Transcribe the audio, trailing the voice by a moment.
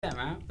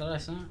map that I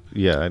sent?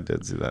 Yeah, I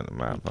did see that in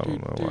the map. I don't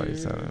know why you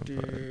sent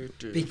it.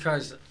 But.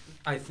 Because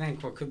I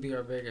think what could be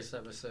our biggest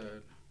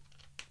episode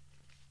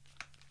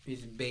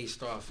is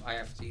based off. I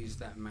have to use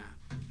that map.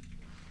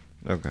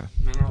 Okay.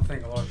 I don't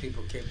think a lot of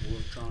people are capable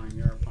of drawing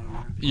Europe on a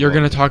map. You're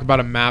going to talk about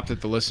a map that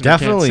the listener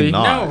Definitely can't see?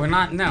 not. No, we're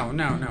not. No,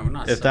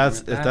 not. If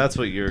that's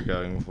what you're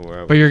going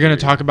for. But you're going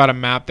to talk about a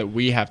map that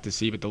we have to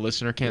see, but the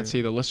listener can't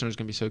see. The listener's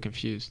going to be so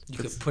confused. You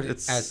could put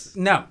it as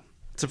no.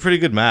 It's a pretty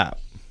good map.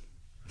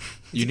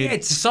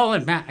 It's a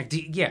solid map.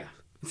 Yeah,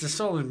 it's a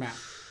solid map.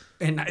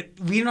 And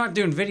we're not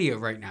doing video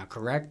right now,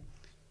 correct?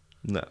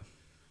 No.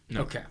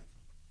 Okay.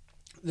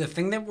 The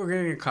thing that we're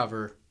going to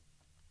cover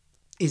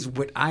is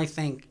what I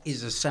think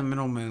is a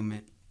seminal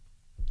moment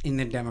in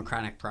the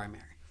Democratic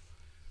primary.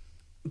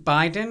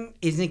 Biden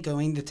isn't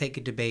going to take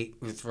a debate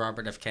with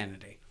Robert F.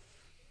 Kennedy,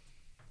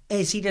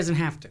 as he doesn't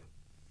have to.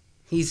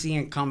 He's the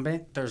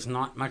incumbent. There's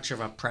not much of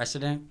a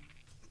precedent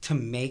to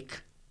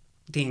make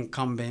the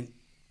incumbent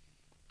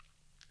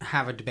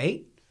have a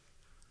debate.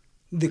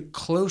 The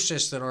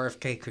closest that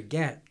RFK could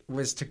get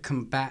was to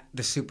combat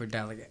the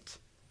superdelegates.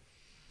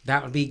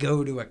 That would be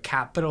go to a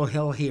Capitol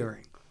Hill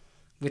hearing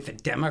with the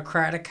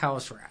Democratic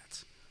House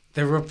rats,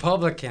 the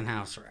Republican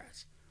House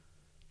rats,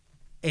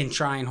 and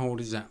try and hold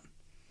his own.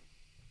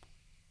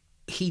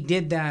 He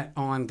did that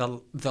on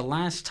the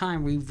last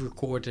time we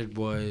recorded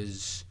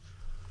was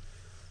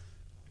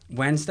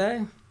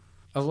Wednesday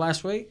of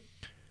last week.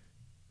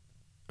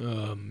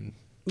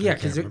 Yeah,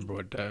 because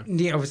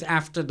it was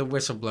after the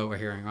whistleblower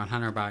hearing on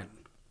Hunter Biden.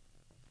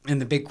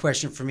 And the big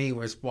question for me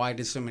was, why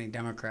did so many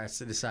Democrats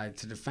decide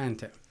to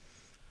defend him?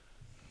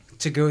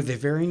 To go the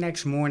very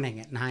next morning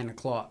at 9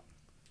 o'clock.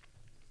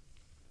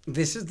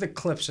 This is the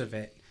clips of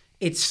it.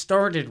 It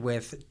started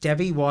with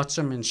Debbie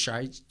Wasserman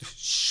Schultz.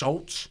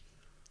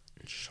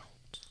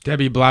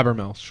 Debbie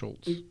Blabbermouth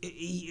Schultz.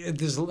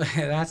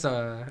 That's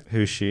a...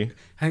 Who's she?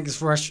 I think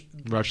it's Rush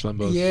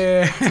Limbaugh.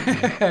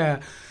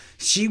 Yeah.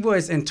 She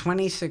was, in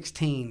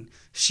 2016,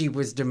 she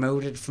was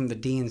demoted from the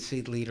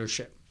DNC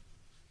leadership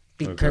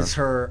because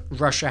her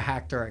Russia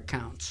hacked her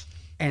accounts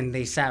and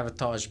they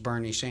sabotaged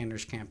Bernie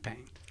Sanders'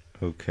 campaign.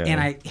 Okay.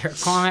 And her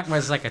comment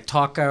was like a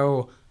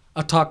Taco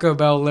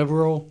Bell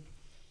liberal.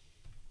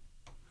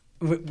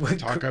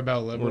 Taco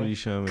Bell liberal. What are you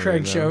showing me?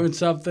 Craig right showing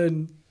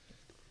something.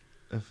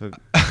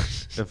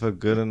 If a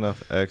good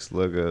enough X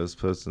logo is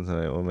posted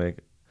tonight,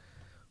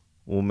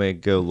 we'll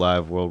make go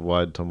live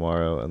worldwide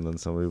tomorrow, and then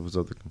somebody puts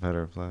up the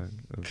Confederate flag.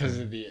 Because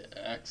of the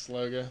X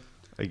logo.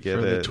 I get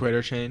for it. The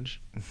Twitter change.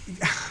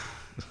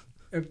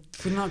 If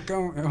we're not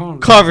going on.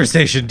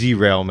 Conversation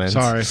derailment.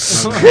 Sorry.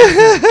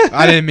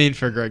 I didn't mean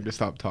for Greg to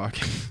stop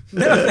talking.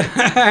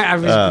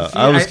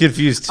 I was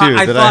confused too.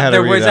 I that thought I had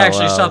there to was read out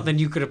actually loud. something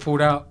you could have pulled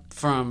out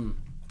from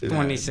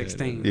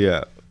 2016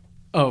 Yeah.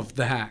 of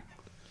the hack.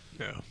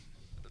 No.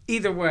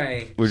 Either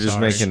way, We're just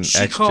making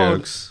X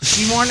jokes.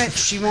 She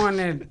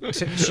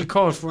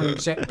called for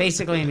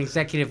basically an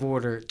executive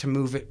order to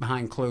move it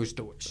behind closed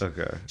doors.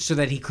 Okay. So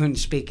that he couldn't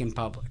speak in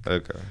public.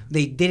 Okay.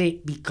 They did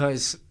it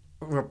because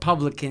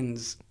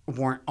Republicans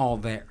weren't all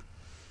there.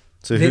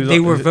 So they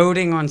were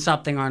voting on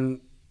something on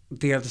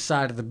the other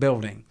side of the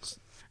building,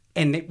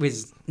 and it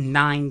was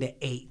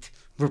 9-8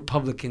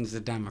 Republicans to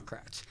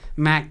Democrats.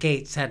 Matt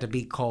Gaetz had to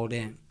be called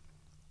in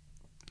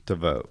to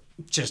vote.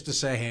 Just to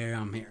say, hey,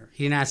 I'm here.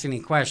 He didn't ask any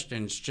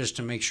questions, just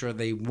to make sure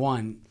they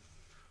won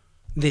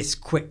this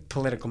quick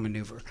political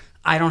maneuver.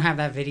 I don't have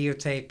that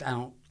videotaped. I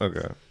don't.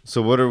 Okay.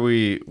 So what are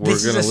we?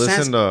 We're going to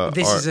listen to.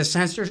 This is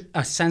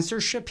a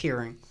censorship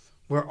hearing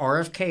where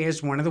RFK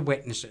is one of the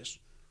witnesses.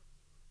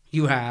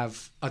 You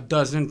have a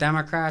dozen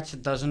Democrats, a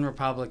dozen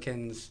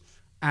Republicans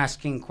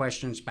asking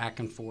questions back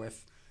and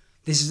forth.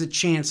 This is a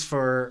chance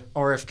for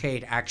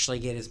RFK to actually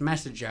get his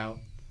message out.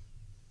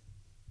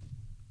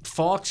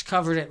 Fox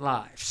covered it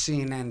live.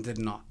 CNN did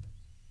not.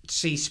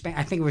 C-SPAN,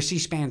 I think it was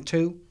C-SPAN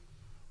 2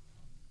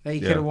 that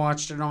you could have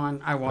watched it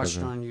on. I watched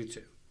it on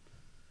YouTube.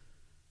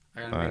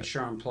 I got to make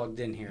sure I'm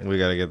plugged in here. We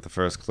got to get the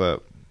first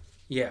clip.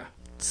 Yeah.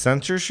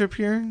 Censorship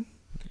hearing?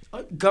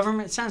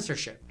 Government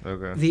censorship.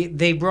 Okay.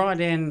 They brought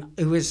in,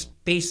 it was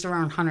based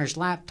around Hunter's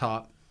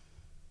laptop,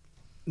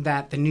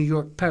 that the New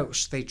York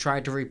Post, they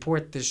tried to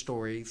report this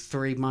story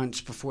 3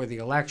 months before the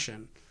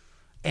election,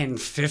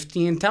 and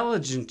 50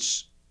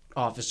 intelligence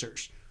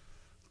officers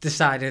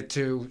decided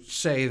to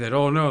say that,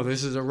 oh no,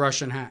 this is a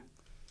Russian hack.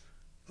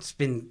 It's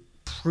been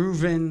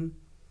proven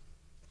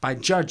by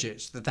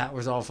judges that that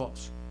was all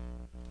false.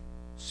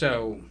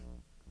 So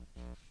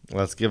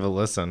let's give a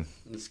listen.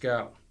 Let's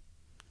go.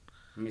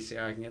 Let me see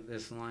how I can get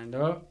this lined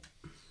up.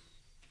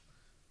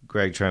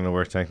 Greg trying to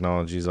work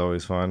technology is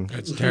always fun.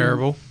 It's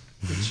terrible.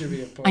 It should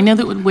be a I know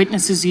that when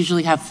witnesses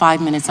usually have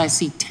 5 minutes, I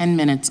see 10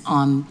 minutes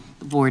on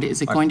the board.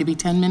 Is it going to be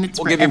 10 minutes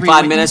We'll for give him every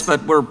 5 witness?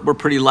 minutes, but we're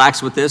pretty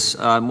lax with this.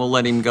 We'll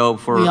let him go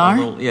for We are? a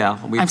little. Yeah.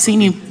 I've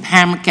seen you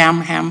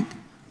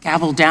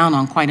gavel down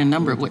on quite a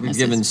number of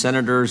witnesses. We've given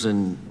senators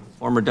and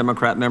former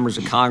Democrat members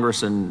of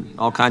Congress and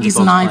all kinds He's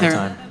of folks plenty neither.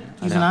 of time.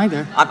 even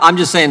either. I'm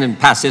just saying in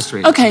past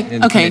history. Okay,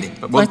 in okay. committee.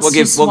 But Let's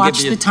just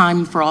watch you, the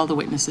time for all the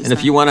witnesses. and if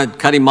then. you want to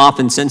cut him off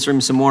and censor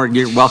him some more,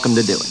 you're welcome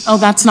to do it. Oh,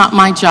 that's not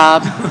my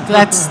job.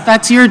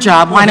 That's your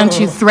job. Why don't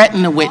you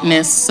threaten a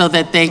witness so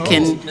that they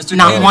can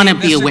not want to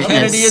be a Mr.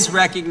 Kennedy is witness?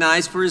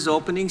 recognized for his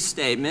opening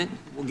statement.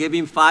 We'll give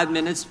him 5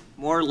 minutes,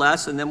 more or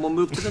less, and then we'll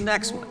move to the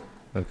next one.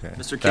 Okay.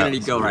 Mr. Kennedy,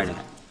 go right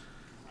ahead.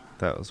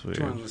 That was Do you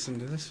want weird. to listen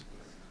to this?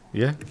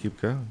 Yeah, keep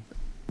going.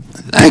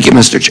 Thank you,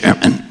 Mr.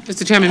 Chairman.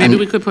 Mr. Chairman, maybe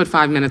we could put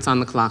 5 minutes on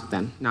the clock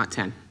then, not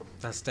 10.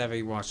 That's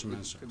Debbie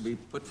Washington. Could we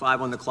put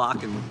 5 on the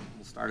clock and we'll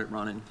start it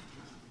running?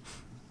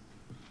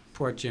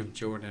 Poor Jim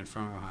Jordan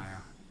from Ohio.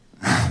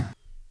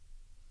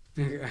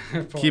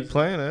 Keep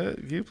playing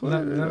it. Keep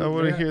playing it. I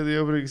want to hear the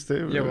opening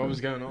statement. Yeah, what was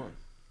going on?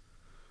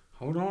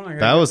 Hold on. I That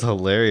gotta- was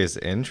hilarious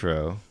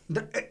intro.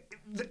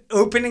 the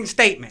opening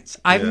statements.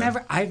 I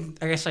Yeah.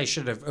 guess I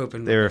should have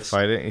opened. They were with this.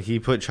 fighting. He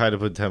tried to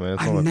put 10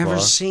 minutes on I've the never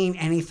clock. seen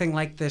anything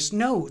like this.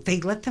 No,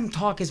 they let them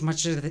talk as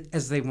much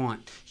as they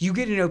want. You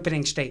get an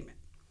opening statement.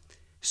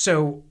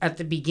 So at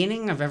the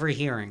beginning of every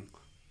hearing,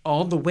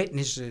 all the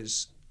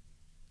witnesses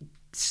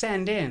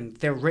send in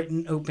their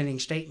written opening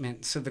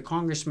statement so the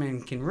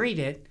congressman can read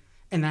it,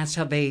 and that's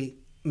how they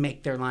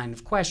make their line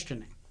of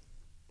questioning.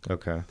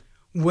 Okay.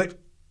 What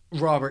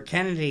Robert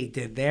Kennedy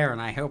did there,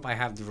 and I hope I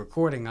have the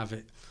recording of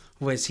it,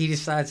 was he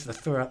decides to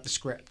throw out the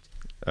script.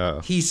 Oh.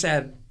 He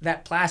said,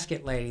 that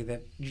Plaskett lady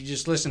that you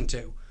just listened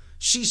to,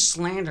 she's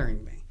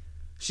slandering me.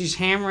 She's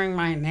hammering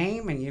my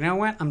name, and you know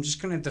what? I'm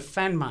just going to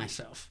defend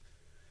myself.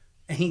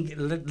 And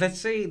let's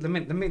see. Let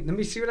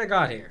me see what I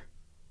got here.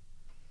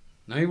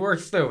 Let me work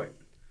through it.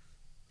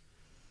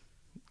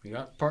 We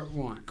got part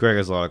 1. Greg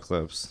has a lot of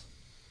clips.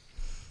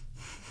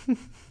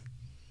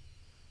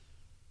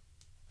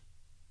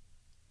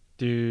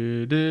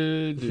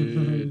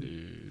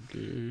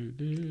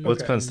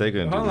 What's Penn State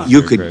going to Hold do? on. this You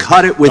year, could Greg?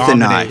 cut it with a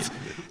Dominate.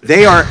 knife.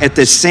 They are at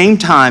the same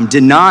time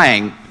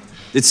denying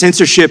that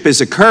censorship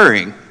is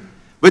occurring,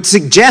 but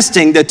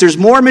suggesting that there's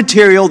more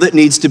material that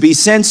needs to be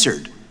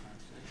censored.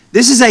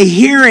 This is a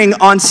hearing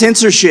on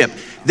censorship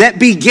that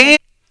began.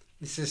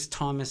 This is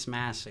Thomas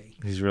Massey.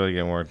 He's really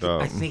getting worked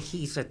up. I think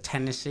he's a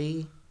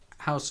Tennessee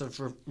House of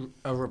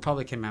a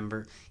Republican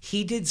member.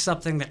 He did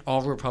something that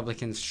all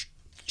Republicans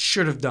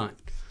should have done.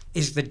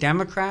 Is the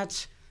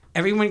Democrats,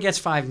 everyone gets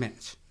 5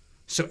 minutes.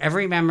 So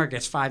every member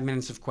gets 5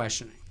 minutes of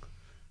questioning.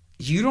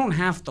 You don't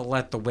have to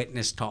let the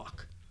witness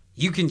talk.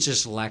 You can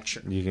just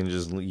lecture. You can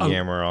just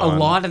yammer on. A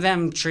lot of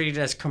them treat it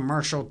as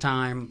commercial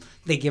time.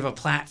 They give a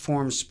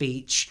platform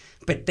speech,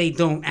 but they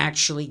don't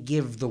actually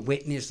give the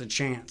witness a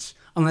chance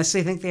unless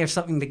they think they have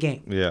something to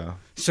gain. Yeah.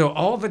 So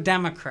all the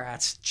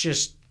Democrats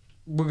just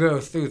will go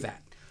through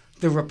that.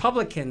 The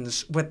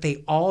Republicans, what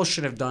they all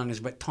should have done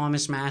is what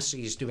Thomas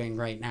Massey is doing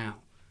right now.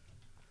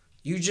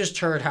 You just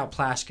heard how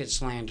Plaskett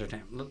slandered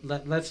him.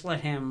 Let's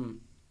let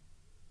him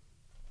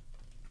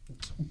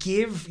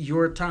give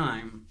your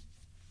time.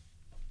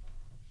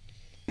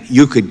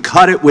 You could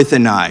cut it with a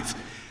knife.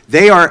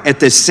 They are at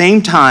the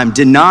same time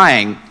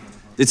denying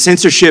that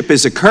censorship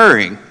is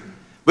occurring,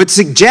 but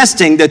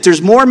suggesting that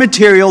there's more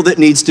material that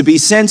needs to be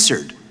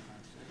censored.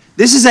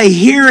 This is a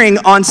hearing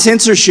on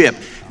censorship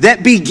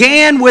that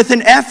began with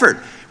an effort,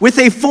 with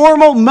a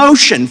formal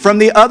motion from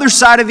the other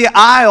side of the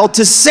aisle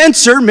to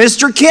censor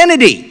Mr.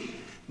 Kennedy.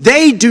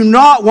 They do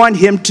not want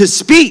him to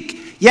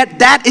speak, yet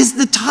that is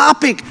the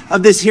topic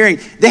of this hearing.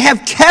 They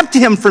have kept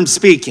him from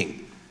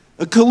speaking.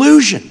 A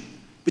collusion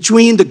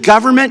between the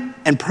government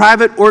and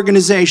private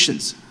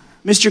organizations.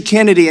 Mr.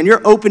 Kennedy, in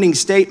your opening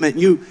statement,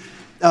 you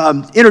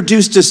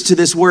introduced us to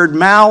this word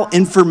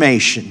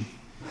malinformation.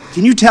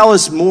 Can you tell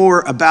us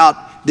more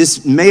about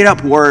this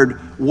made-up word,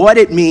 what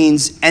it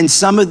means, and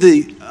some of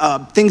the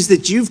things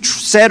that you've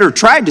said or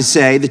tried to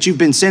say that you've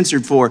been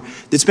censored for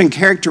that's been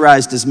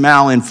characterized as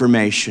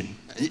malinformation?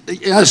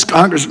 Yes,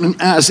 Congressman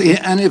Massey,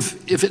 and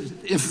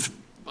if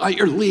by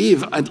your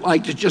leave, I'd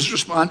like to just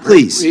respond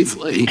very Please.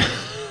 briefly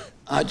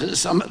to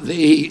some of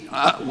the,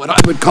 what I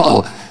would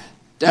call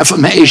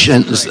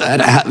defamations that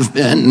have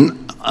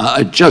been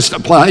just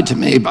applied to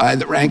me by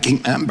the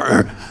ranking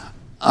member.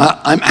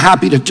 I'm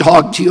happy to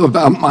talk to you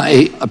about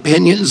my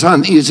opinions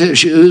on these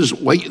issues,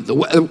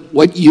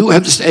 what you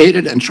have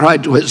stated and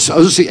tried to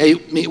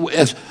associate me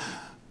with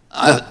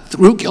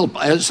through guilt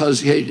by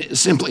association is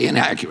simply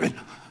inaccurate.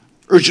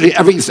 Virtually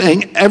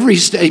everything, every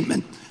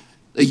statement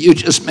that you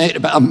just made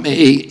about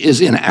me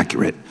is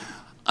inaccurate.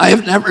 I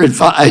have never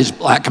advised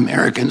Black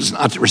Americans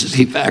not to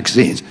receive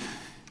vaccines.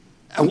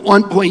 At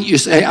one point you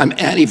say I'm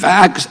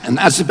anti-vax, and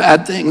that's a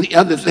bad thing.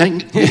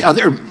 The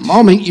other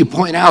moment you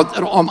point out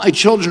that all my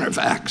children are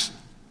vax.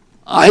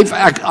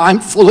 I'm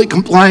fully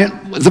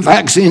compliant with the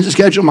vaccine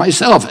schedule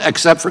myself,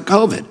 except for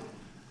COVID.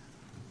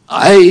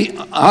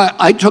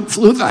 I took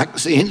flu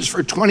vaccines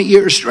for 20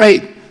 years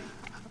straight.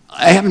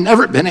 I have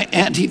never been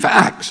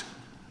anti-vax.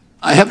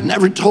 I have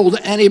never told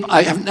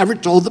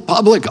the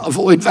public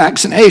avoid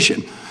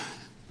vaccination.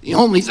 The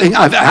only thing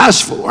I've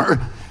asked for,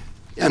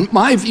 and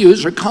my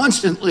views are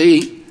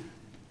constantly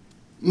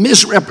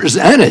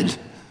misrepresented,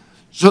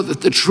 so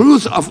that the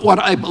truth of what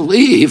I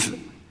believe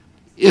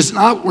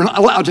we're not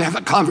allowed to have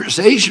a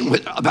conversation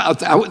about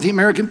that with the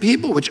American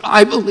people, which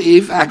I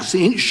believe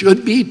vaccines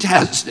should be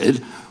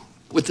tested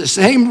with the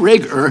same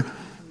rigor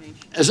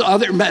as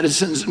other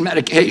medicines and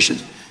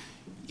medications.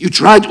 You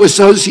tried to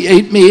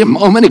associate me a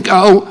moment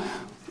ago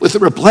with the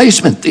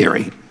replacement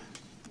theory,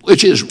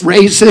 which is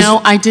racist.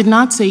 No, I did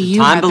not say you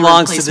Time had the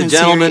belongs to the replacement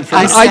gentleman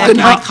theory. from- I I said did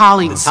my not-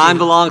 colleagues. Time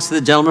belongs to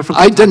the gentleman from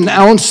I Kentucky.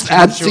 denounce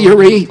that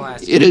theory.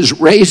 It is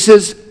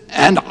racist,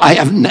 and I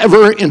have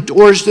never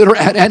endorsed it or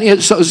had any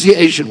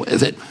association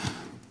with it.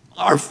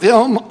 Our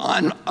film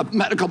on a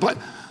medical... By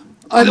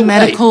the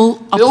Medical way,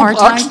 Bill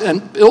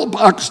apartheid?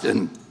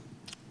 Buxton,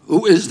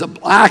 who is the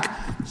black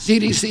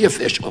CDC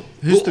official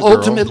Who's the who girl?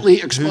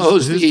 ultimately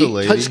exposed Who's the the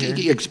lady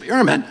Tuskegee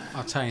experiment,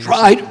 I'll tell you in a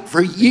tried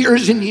for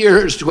years and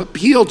years to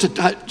appeal to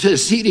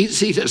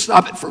CDC to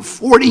stop it for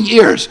 40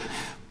 years.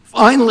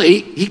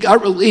 Finally, he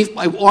got relief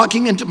by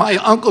walking into my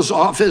uncle's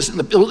office in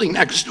the building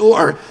next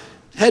door.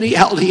 Teddy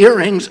held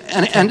hearings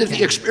and ended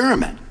the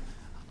experiment.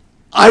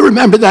 I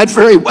remember that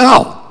very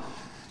well.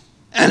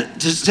 And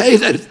to say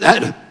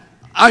that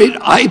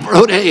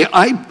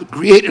I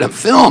created a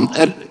film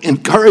that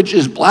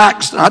encourages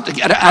blacks not to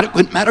get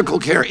adequate medical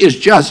care is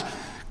just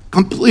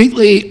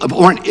completely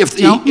abhorrent.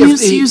 Don't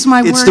misuse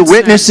my It's words, the sir.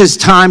 witness's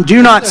time.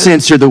 Do not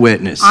censor the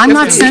witness. I'm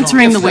not If-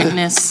 censoring the if-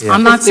 witness. Yeah.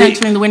 I'm not If they-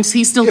 censoring the witness.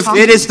 He's still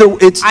talking.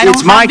 It's I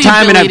don't my have the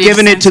time, and I've ability to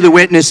given it to censor. the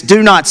witness.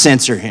 Do not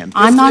censor him.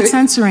 I'm not they-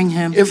 censoring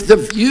him. If the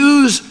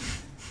views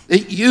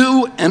that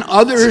you and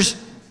others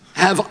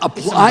have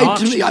applied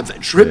to me, I've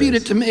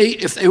attributed to me,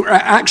 if they were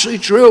actually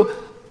true,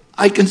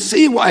 I can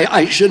see why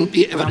I shouldn't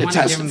be able I to wanna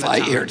give him the testify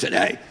time. here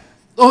today.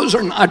 Those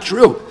are not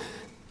true.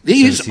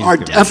 These Since he's are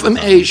given us the time.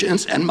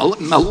 defamations and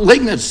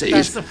malignancies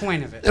That's the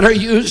point of it. that are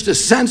used to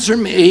censor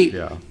me,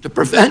 Yeah. to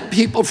prevent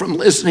people from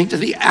listening to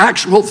the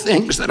actual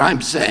things that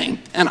I'm saying.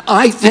 And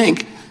I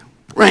think,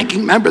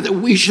 ranking member, that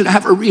we should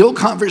have a real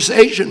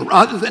conversation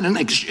rather than an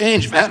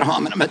exchange of ad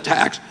hominem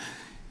attacks.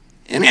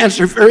 And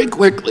answer very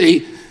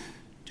quickly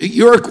to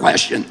your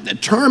question, the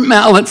term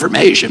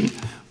malinformation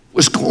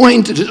was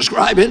coined to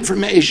describe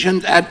information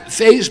that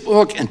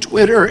Facebook and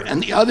Twitter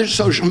and the other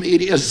social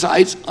media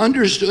sites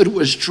understood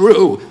was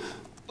true,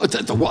 but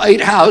that the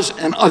White House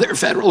and other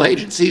federal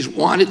agencies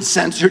wanted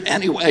censored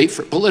anyway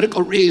for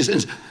political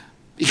reasons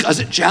because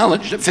it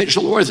challenged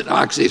official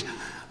orthodoxies.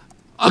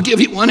 I'll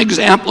give you one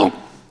example.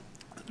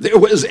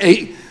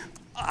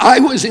 I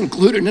was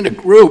included in a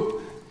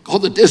group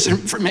called the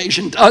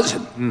Disinformation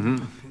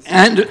Dozen.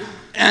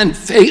 And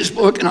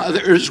Facebook and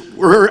others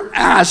were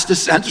asked to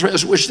censor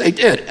us, which they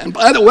did. And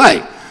by the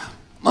way,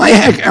 my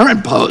Hank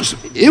Aaron post,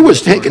 it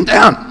was taken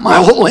down. My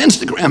whole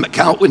Instagram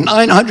account with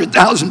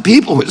 900,000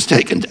 people was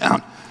taken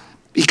down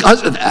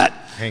because of that.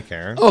 Hank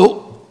Aaron?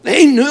 Oh,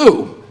 they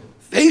knew,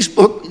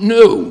 Facebook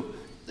knew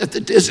that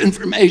the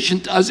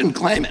Disinformation Dozen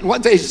claim, and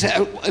what they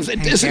said was the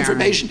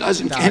Disinformation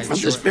Dozen came from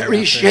this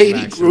very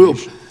shady group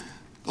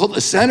called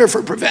the Center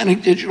for Preventing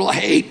Digital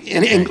Hate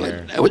in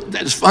England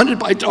that's funded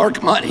by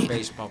dark money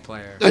Baseball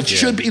player. that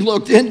should be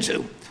looked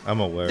into. I'm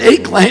aware. They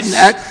of claim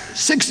that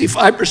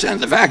 65% of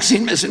the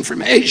vaccine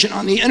misinformation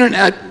on the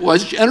internet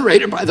was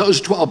generated by those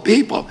 12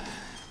 people.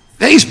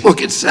 Facebook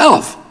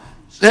itself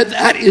said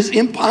that is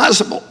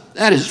impossible.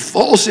 That is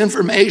false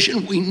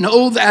information. We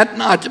know that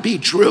not to be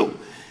true.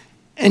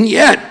 And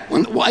yet,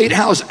 when the White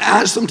House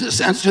asked them to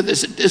censor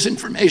this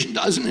Disinformation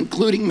Dozen,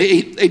 including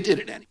me, they did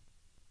it anyway.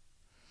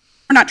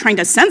 We're not trying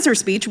to censor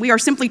speech. We are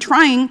simply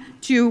trying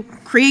to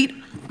create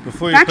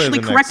Before you play factually the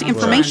correct next clip.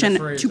 information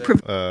Trying to to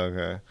phrase prevent.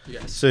 Okay.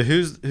 Yes. So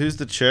who's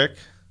the chick?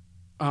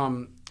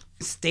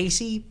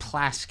 Stacey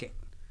Plaskett.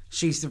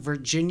 She's the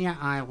Virginia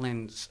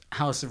Islands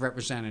House of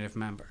Representative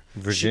member.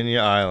 Virginia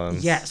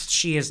Islands. Yes,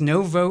 she has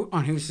no vote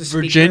on who's the Speaker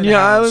of Virginia the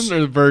House. Islands or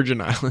the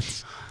Virgin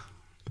Islands?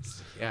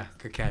 Yeah,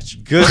 good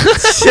catch. Good.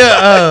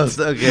 Oh,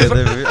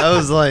 okay. I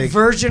was like,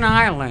 Virgin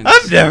Islands.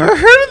 I've never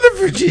heard of the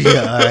Virginia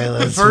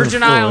Islands. Virgin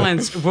before.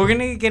 Islands. We're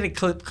gonna get a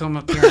clip come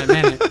up here in a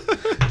minute.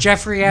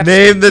 Jeffrey Epstein.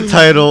 Name the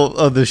title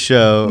of the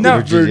show. No,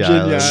 Virginia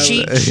Virginia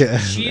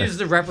Islands. She Yeah. is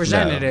the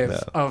representative No.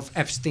 of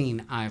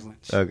Epstein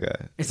Islands. Okay.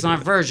 It's not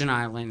Virgin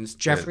Islands.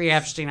 Jeffrey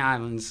Epstein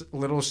Islands,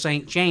 Little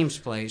St. James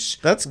Place,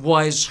 That's-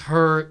 was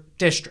her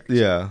district.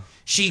 Yeah.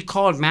 She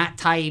called Matt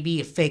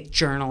Taibbi a fake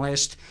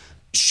journalist.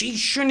 She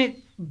shouldn't.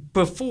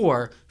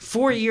 Before,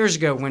 4 years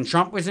ago, when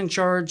Trump was in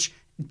charge,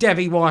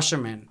 Debbie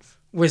Wasserman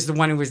was the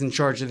one who was in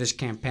charge of this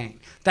campaign.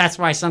 That's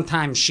why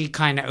sometimes she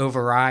kind of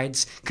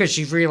overrides, because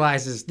she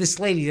realizes this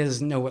lady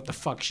doesn't know what the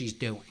fuck she's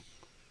doing.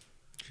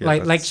 Yeah,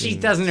 like that she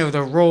seems doesn't know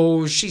the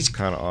roles. She's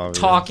kinda obvious.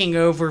 talking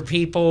over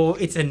people.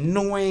 It's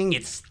annoying.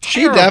 It's She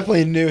terrible.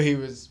 definitely knew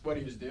what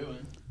he was doing.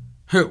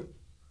 Who?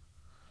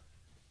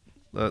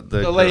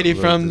 The lady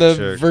from the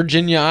chick.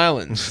 Virginia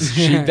Islands.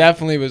 She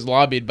definitely was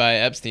lobbied by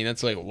Epstein.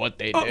 That's like what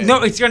they Oh, did.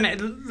 no, it's gonna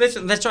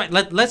listen. That's right.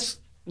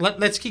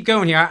 Let's keep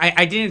going here.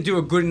 I didn't do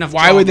a good enough.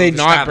 Why job would they of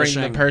not bring the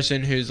establishing-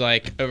 person who's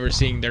like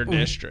overseeing their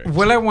district?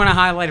 What I want to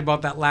highlight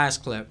about that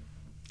last clip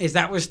is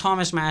that was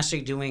Thomas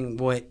Massey doing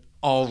what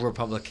all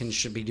Republicans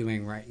should be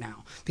doing right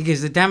now.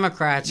 Because the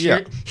Democrats,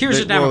 Yeah. here's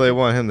a Well, Democrat. they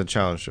want him to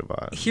challenge Joe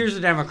Biden. Here's a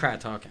Democrat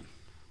talking.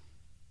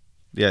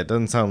 Yeah, it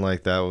doesn't sound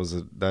like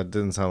that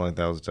didn't sound like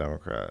that was a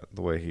Democrat,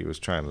 the way he was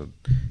trying to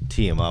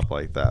tee him up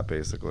like that,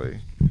 basically.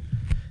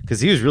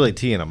 Because he was really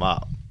teeing him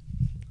up.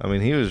 I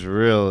mean, he was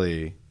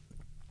really...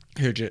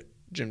 Here, Jim.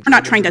 We're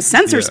not trying to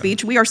censor Yeah.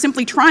 speech. We are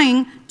simply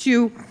trying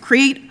to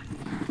create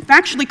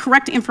factually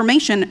correct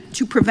information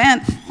to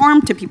prevent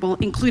harm to people,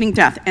 including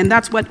death. And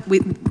that's what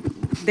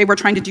they were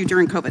trying to do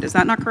during COVID. Is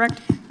that not correct?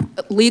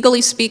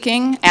 Legally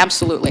speaking,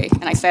 absolutely.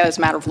 And I say that as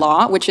a matter of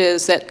law, which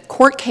is that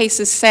court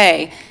cases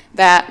say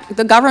that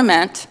the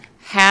government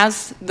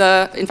has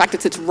in fact,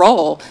 it's its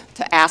role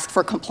to ask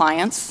for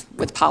compliance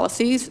with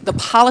policies. The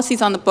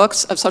policies on the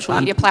books of social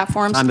media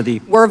platforms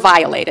were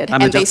violated.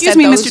 And they Excuse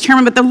me, Mr.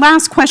 Chairman, but the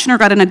last questioner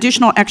got an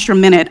additional extra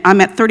minute.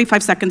 I'm at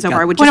 35 seconds over.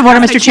 I would Point just of order,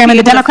 ask that Mr. she Chairman.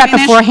 be The able to Democrat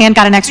finish- beforehand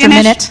got an extra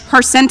finish minute.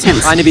 her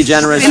sentence. Trying to be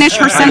generous. Finish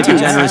her Trying to be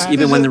sentence. generous,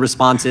 even when the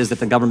response is that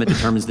the government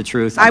determines the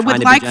truth. I I'm trying would to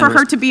be like for her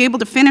generous. to be able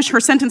to finish her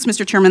sentence,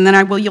 Mr. Chairman, then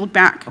I will yield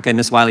back. Okay,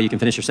 Ms. Wiley, you can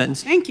finish your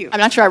sentence. Thank you. I'm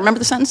not sure I remember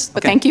the sentence,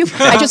 but thank you.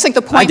 I just think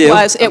the point do.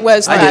 was, it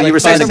was... I do. You were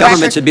saying the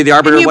government should be the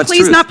arbiter Can of you what's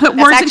please truth. not put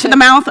words into the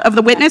mouth of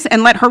the witness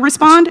and let her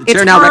respond? The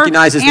chair now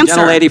recognizes the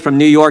gentlelady from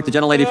New York, the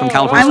gentlelady from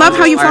California. I love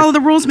how you follow the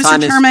rules, Mr.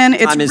 Chairman.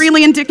 It's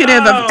really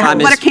indicative of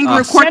what a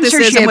kangaroo court this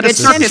is and what a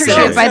circus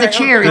is. by the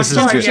chair. It's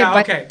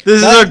censorship.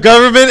 This is our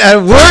government at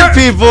work,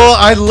 people.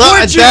 I love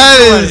Poor Jim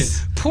that. Jordan.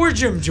 Is Poor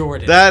Jim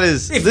Jordan. that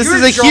is If this your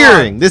is a job-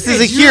 hearing. This is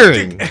a if your-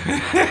 hearing.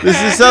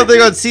 This is something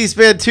on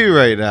C-SPAN 2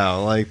 right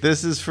now. Like,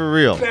 this is for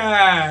real.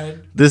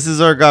 Bad, This is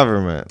our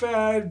government.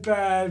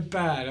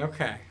 bad.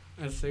 Okay,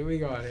 let's see what we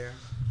got here.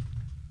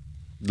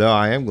 No,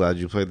 I am glad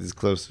you played these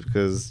clips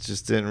because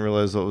just didn't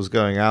realize what was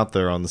going out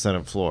there on the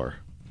Senate floor.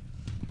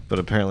 But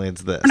apparently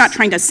it's this. We're not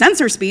trying to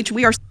censor speech.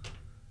 We are.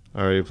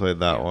 I already played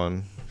that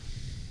one.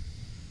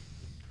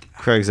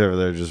 Craig's over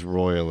there just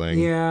roiling.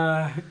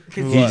 Yeah,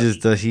 'cause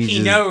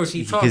He knows.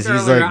 He talked because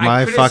he's earlier. like, I my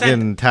could've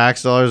fucking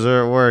tax dollars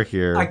are at work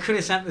here. I could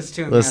have sent this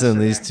to him. Listen,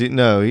 yesterday. these two. He's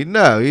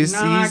No, I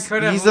he's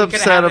could've. he's We could've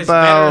upset had this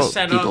better about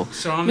set up,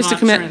 so I'm Mr. not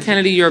trying to-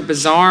 Kennedy, your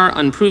bizarre,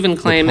 unproven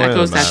claim point of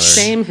echoes the that matter.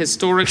 same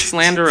historic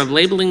slander of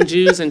labeling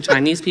Jews and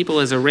Chinese people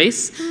as a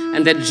race,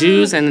 and that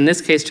Jews, and in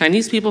this case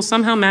Chinese people,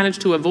 somehow manage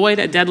to avoid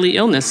a deadly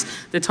illness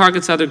that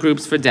targets other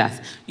groups for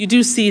death. You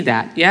do see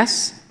that,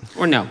 yes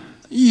or no?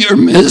 You're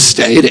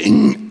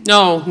misstating.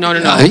 No.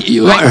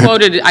 You I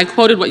are.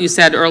 quoted what you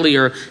said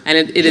earlier, and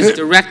it is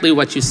directly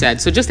what you said.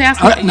 So just ask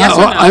me yes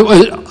No, or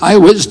no. I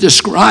was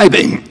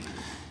describing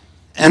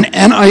an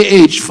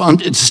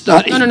NIH-funded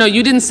study. No,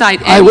 you didn't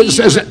cite any.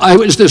 I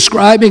was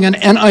describing an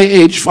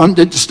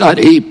NIH-funded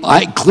study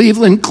by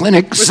Cleveland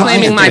Clinic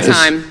Reclaiming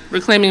scientists.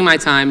 Reclaiming my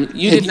time.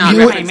 You And did not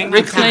you-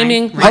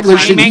 reclaiming.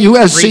 Published in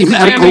USC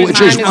Medical, which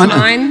is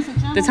one.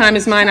 The time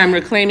is mine. I'm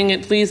reclaiming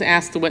it. Please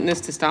ask the witness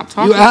to stop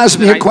talking. You asked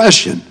me so a that I-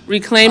 question.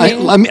 Reclaiming.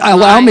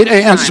 Allow me to my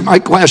answer time. my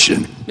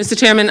question. Mr.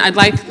 Chairman, I'd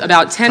like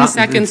about 10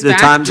 seconds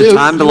back. You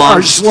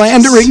are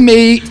slandering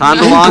me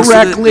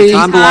incorrectly.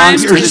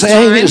 You're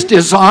saying it's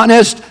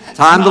dishonest.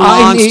 Time and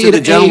belongs I to the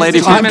need gentlelady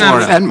a from time to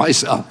Florida. defend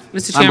myself.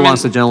 Mr. Time Chairman,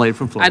 belongs to the gentlelady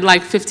from Florida. I'd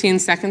like 15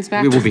 seconds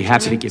back. We will be Mr.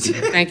 happy to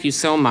Chairman. give you. Thank you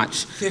so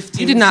much. 15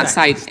 You did not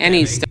seconds, cite any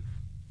Debbie. study.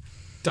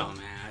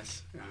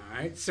 Dumbass. All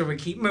right, so we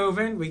keep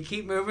moving.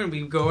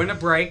 We go in a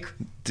break.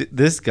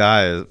 This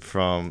guy is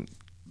from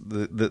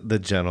the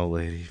gentle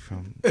lady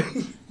from.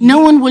 No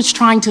one was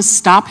trying to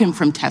stop him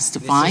from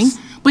testifying,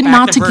 but back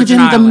not to to give Virgin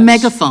him the Islands.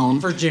 megaphone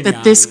Virginia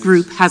that this Islands.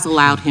 group has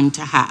allowed him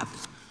to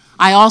have.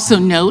 I also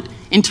note,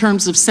 in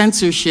terms of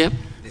censorship,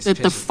 that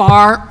the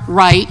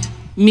far-right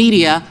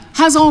media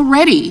has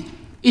already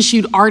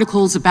issued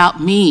articles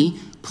about me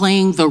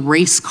playing the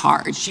race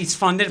card. She's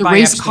funded The by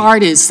race Epstein.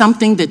 card is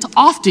something that's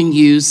often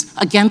used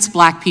against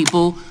black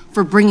people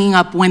for bringing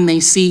up when they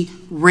see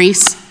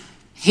race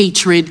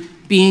hatred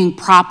being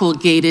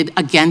propagated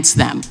against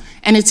them.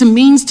 And it's a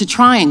means to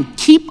try and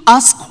keep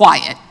us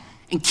quiet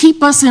and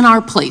keep us in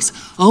our place.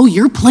 Oh,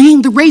 you're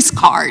playing the race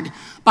card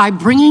by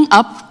bringing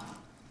up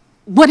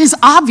what is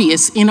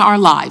obvious in our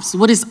lives,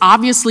 what is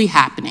obviously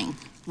happening,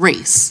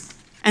 race.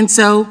 And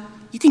so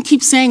you can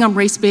keep saying I'm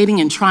race baiting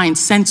and try and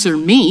censor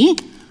me,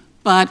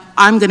 but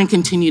I'm going to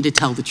continue to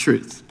tell the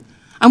truth.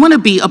 I want to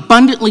be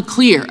abundantly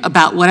clear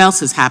about what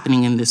else is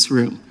happening in this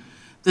room.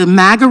 The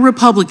MAGA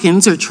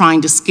Republicans are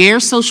trying to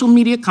scare social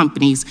media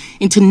companies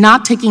into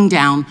not taking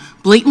down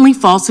blatantly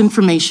false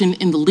information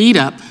in the lead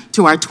up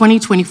to our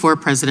 2024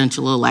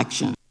 presidential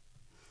election.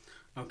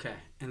 Okay,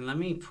 and let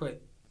me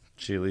put.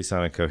 She at least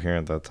sounded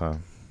coherent that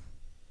time.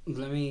 I'm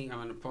going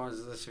to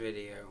pause this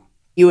video.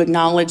 You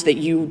acknowledge that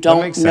you That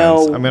don't makes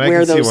know sense. I mean, I where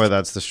can those... see why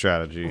that's the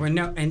strategy Well,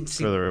 no, and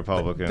see, for the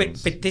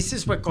Republicans. But this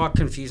is what got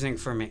confusing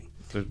for me.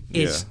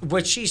 Is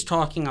what she's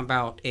talking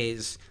about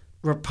is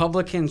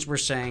Republicans were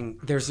saying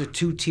there's a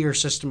two-tier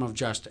system of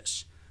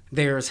justice.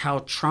 There's how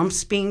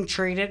Trump's being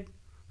treated,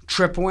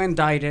 triple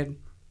indicted,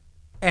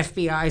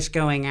 FBI's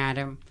going at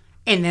him,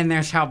 and then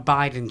there's how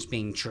Biden's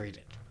being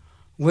treated.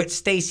 What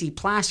Stacey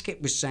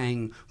Plaskett was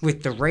saying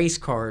with the race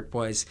card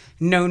was,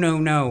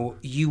 no,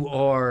 you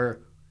are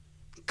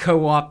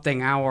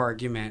co-opting our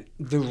argument.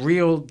 The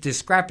real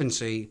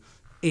discrepancy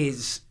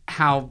is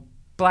how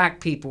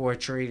black people are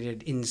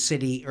treated in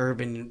city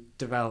urban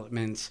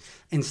developments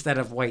instead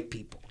of white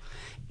people.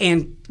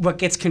 And what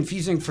gets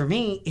confusing for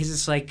me is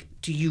it's like,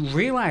 do you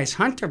realize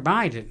Hunter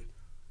Biden,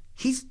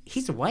 he's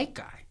a white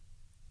guy.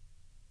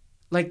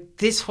 Like,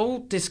 this whole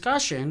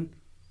discussion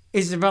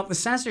is about the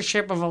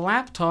censorship of a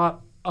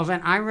laptop of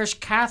an Irish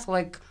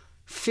Catholic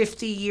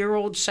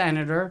 50-year-old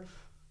senator,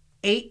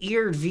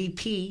 8-year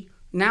VP,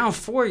 now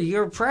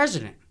 4-year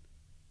president.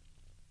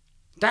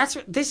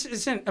 This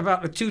isn't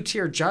about a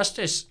two-tier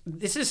justice.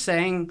 This is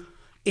saying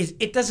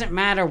it doesn't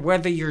matter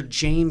whether you're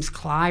James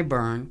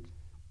Clyburn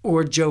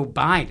or Joe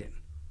Biden.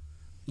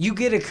 You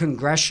get a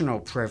congressional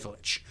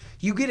privilege.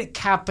 You get a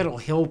Capitol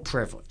Hill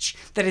privilege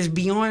that is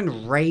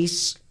beyond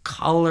race,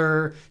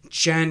 color,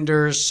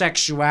 gender,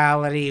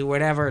 sexuality,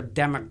 whatever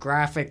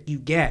demographic you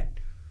get.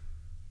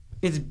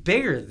 It's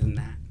bigger than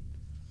that.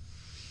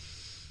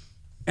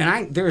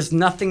 And there's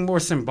nothing more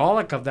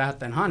symbolic of that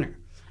than Hunter.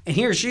 And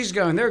here she's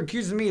going, they're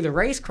accusing me of the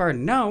race card.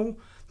 No.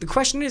 The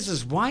question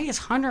is why is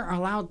Hunter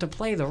allowed to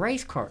play the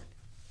race card?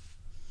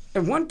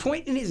 At one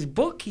point in his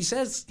book, he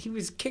says he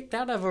was kicked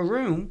out of a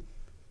room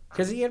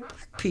because he had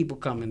black people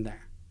coming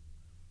there.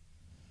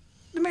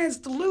 The man's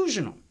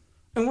delusional.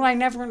 And what I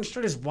never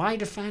understood is why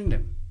defend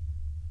him?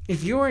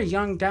 If you're a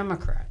young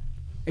Democrat,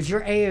 if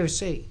you're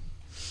AOC,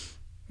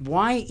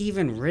 why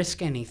even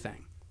risk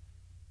anything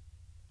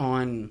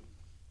on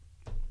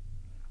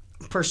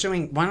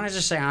pursuing? Why not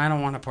just say, I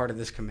don't want a part of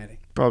this committee?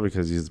 Probably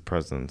because he's the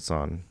president's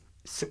son.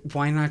 So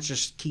why not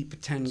just keep a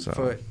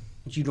 10-foot,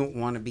 you don't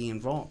want to be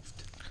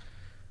involved?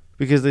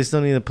 Because they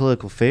still need a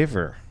political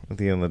favor at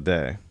the end of the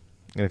day.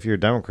 And if you're a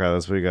Democrat,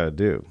 that's what you got to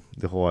do.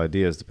 The whole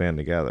idea is to band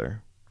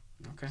together.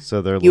 Okay.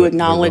 So you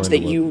acknowledge that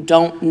you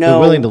don't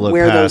know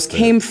where those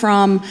came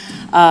from.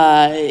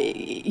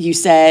 You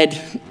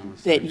said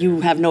that you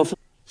have no.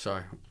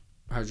 Sorry,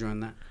 how'd you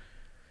end that?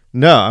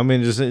 No, I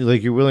mean, just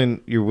like you're willing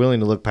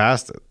to look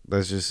past it.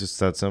 That's just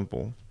that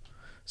simple.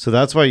 So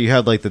that's why you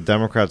had like the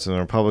Democrats and the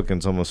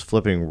Republicans almost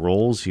flipping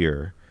roles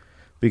here,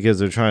 because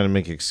they're trying to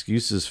make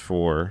excuses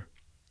for.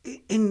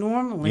 And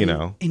normally,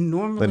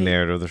 the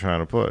narrative they're trying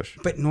to push.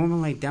 But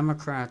normally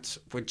Democrats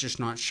would just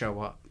not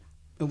show up.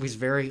 It was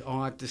very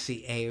odd to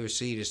see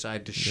AOC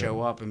decide to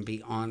show up and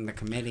be on the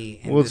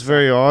committee. And it's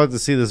very odd to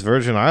see this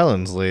Virgin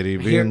Islands lady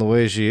being the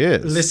way she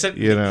is.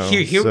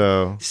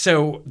 Listen,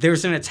 so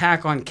there's an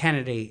attack on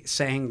Kennedy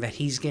saying that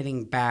he's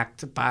getting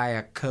backed by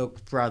a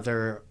Koch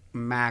brother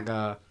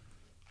MAGA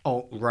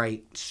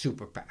alt-right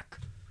super PAC.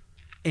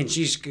 And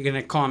she's going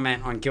to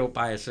comment on guilt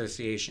by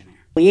association here.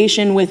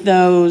 Affiliation with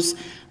those,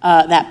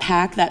 that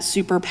PAC, that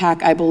super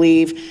PAC, I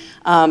believe.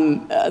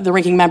 The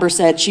ranking member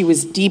said she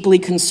was deeply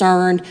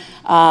concerned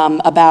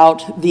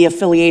about the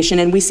affiliation,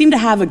 and we seem to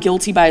have a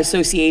guilty by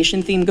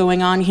association theme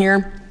going on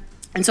here.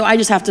 And so I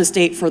just have to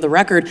state for the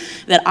record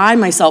that I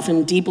myself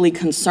am deeply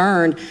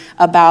concerned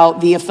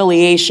about the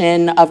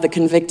affiliation of the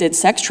convicted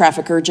sex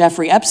trafficker,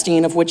 Jeffrey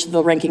Epstein, of which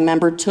the ranking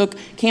member took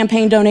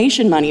campaign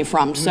donation money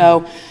from.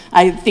 So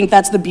I think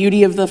that's the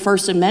beauty of the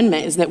First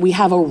Amendment, is that we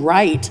have a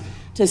right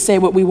to say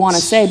what we want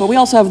to say, but we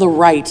also have the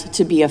right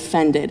to be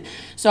offended.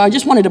 So I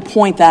just wanted to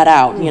point that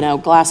out,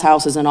 glass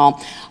houses and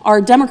all. Our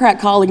Democrat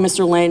colleague,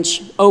 Mr.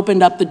 Lynch,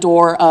 opened up the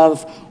door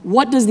of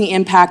what does the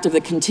impact of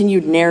the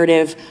continued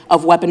narrative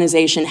of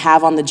weaponization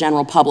have on the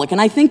general public? And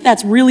I think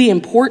that's really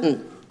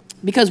important,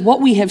 because what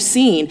we have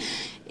seen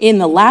in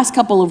the last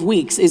couple of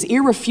weeks is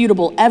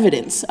irrefutable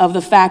evidence of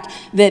the fact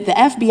that the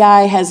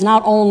FBI has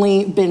not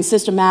only been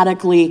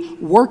systematically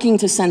working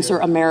to censor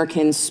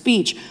American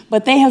speech,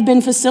 but they have been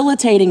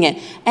facilitating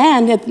it,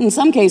 and in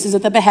some cases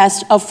at the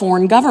behest of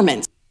foreign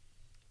governments.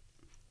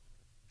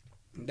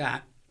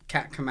 That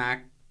Kat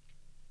Kamak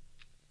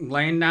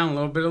laying down a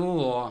little bit of the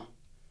law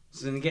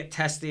is going to get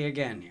testy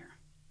again here.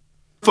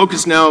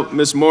 Focus now,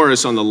 Ms.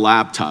 Morris, on the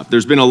laptop.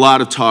 There's been a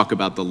lot of talk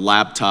about the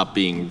laptop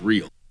being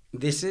real.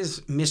 This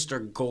is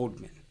Mr.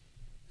 Goldman.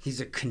 He's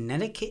a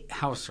Connecticut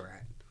house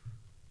rat.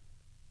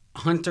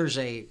 Hunter's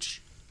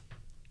age.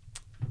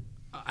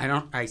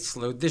 I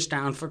slowed this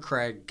down for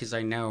Craig because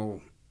I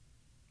know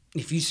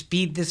if you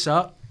speed this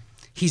up,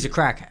 he's a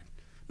crackhead.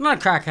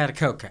 Not a crackhead, a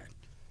cokehead.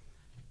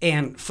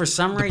 And for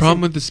some reason... The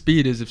problem with the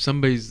speed is if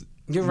somebody's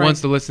wants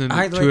to listen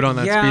to it on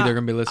that speed, they're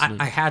going to be listening.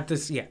 I had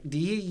this,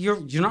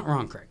 You're not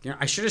wrong, Craig.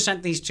 I should have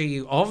sent these to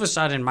you. All of a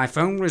sudden, my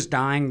phone was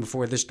dying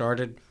before this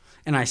started,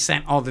 and I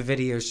sent all the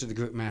videos to the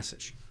group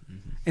message.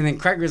 Mm-hmm. And then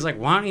Craig was like,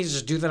 why don't you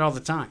just do that all the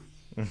time?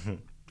 Mm-hmm.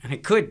 And I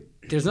could.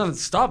 There's nothing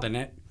stopping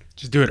it.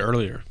 Just do it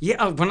earlier.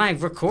 Yeah, when I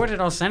record it,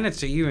 I'll send it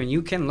to you, and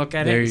you can look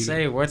at it and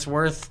say what's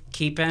worth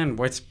keeping,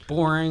 what's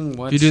boring.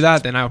 What's... If you do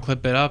that, then I'll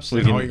clip it up, so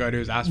then all you got to do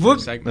is ask for a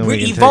segment. We're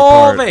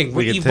evolving.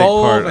 We can take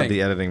part of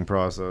the editing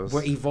process.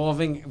 We're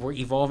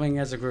evolving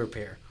as a group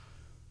here.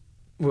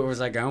 Where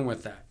was I going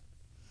with that?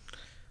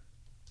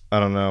 I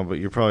don't know, but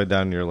you're probably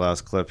down to your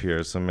last clip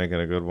here, so make it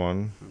a good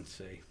one. Let's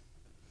see.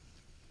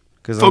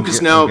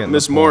 Focus now,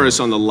 Ms. Morris,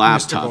 on the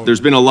laptop. There's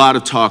been a lot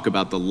of talk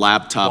about the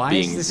laptop Why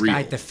being is this real.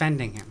 guy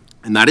defending him?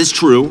 And that is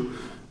true.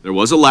 There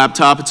was a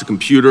laptop. It's a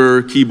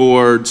computer,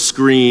 keyboard,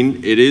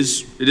 screen. It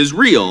is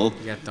real.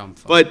 You got dumb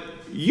fuck. But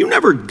you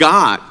never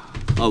got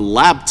a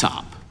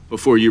laptop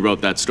before you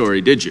wrote that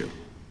story, did you?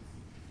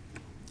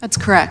 That's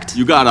correct.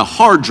 You got a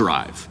hard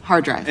drive.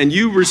 Hard drive. And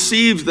you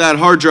received that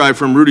hard drive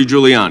from Rudy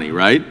Giuliani,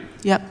 right?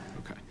 Yep.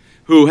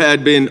 Who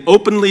had been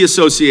openly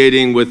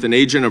associating with an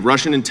agent of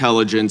Russian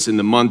intelligence in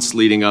the months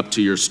leading up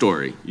to your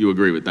story. You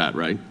agree with that,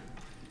 right?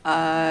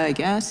 I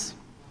guess.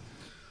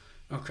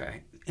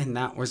 Okay, and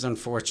that was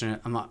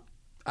unfortunate. I'm not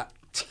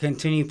to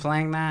continue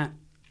playing that.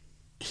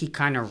 He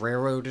kind of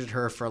railroaded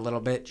her for a little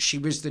bit. She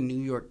was the New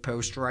York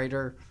Post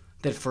writer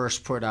that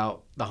first put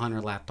out the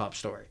Hunter laptop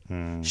story.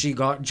 She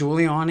got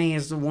Giuliani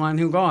is the one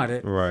who got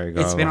it. Right.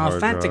 It's been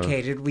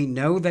authenticated. We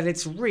know that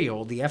it's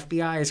real. The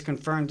FBI has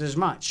confirmed as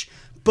much.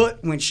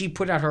 But when she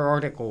put out her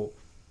article,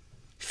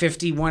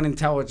 51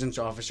 intelligence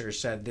officers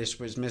said this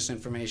was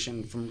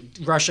misinformation from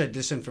Russia,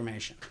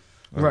 disinformation.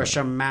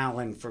 Russia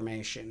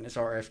malinformation, as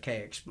RFK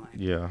explained.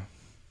 Yeah.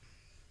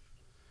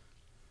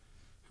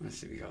 Let's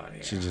see what we got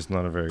here. She's just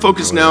not a very good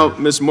Focus lawyer. now,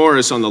 Ms.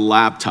 Morris, on the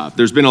laptop.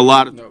 There's been a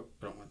lot of... No,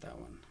 I don't want that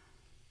one.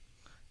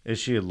 Is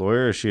she a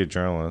lawyer or is she a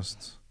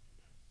journalist?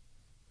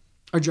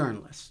 A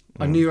journalist.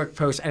 A New York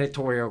Post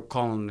editorial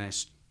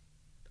columnist.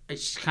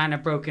 She's kind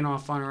of broken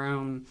off on her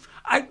own.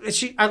 I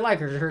like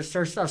her.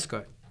 Her stuff's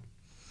good.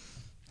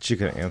 She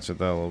could have answered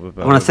that a little bit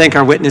better. I want to thank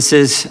our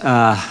witnesses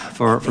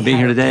for being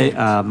here today.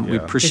 We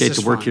appreciate This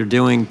is the work fun. you're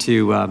doing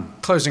to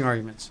Closing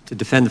arguments. to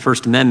defend the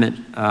First Amendment,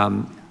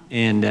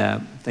 and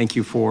thank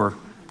you for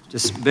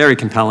just very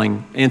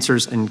compelling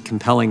answers and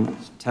compelling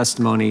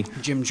testimony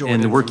Jim Jordan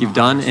and the work from you've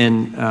done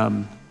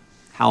and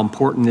how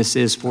important this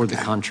is for the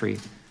country.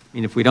 I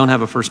mean, if we don't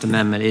have a First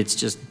Amendment, it's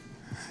just,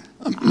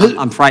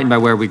 I'm frightened by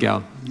where we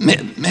go. May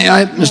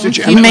I, Mr.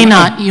 Chairman? You may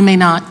not. You may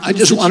not. I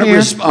just Mr. want to Chair.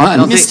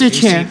 respond. Mr.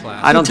 Chair,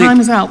 I don't the time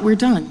think- is out. We're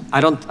done. I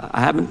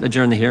haven't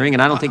adjourned the hearing,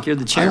 and I don't think you're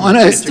the chairman. wanna-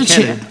 Mr.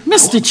 Chair,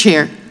 Mr.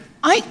 Chair,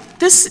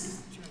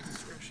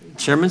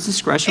 Chairman's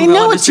discretion. I We're know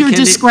gonna let it's Mr. your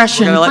Kennedy-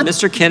 discretion. We're going but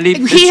to let Mr.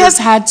 Kennedy. He has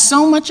had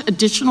so much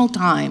additional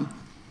time.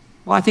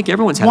 Well, I think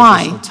everyone's had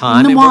Why? additional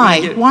time. No, and we're gonna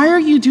why? get- Why are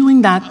you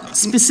doing that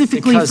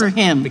specifically Because- for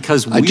him?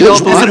 Because I we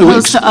just don't want to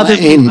opposed to other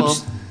explain people.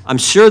 I'm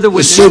sure the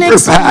witness, super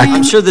PAC.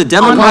 I'm sure the On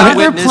Democratic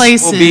other witness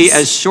places. will be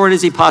as short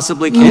as he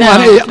possibly can.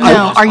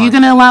 No. Are you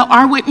going to allow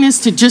our witness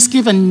to just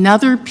give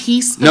another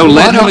piece? No,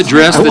 let him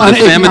address the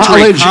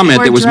defamatory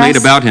comment that was made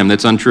about him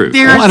that's untrue.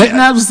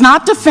 That was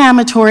not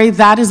defamatory.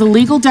 That is a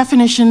legal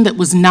definition that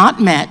was not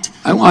met.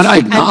 I want to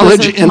And acknowledge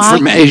was it my-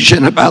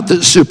 information about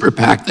the super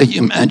PAC that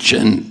you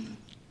mentioned.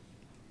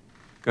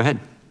 Go ahead.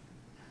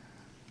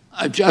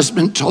 I've just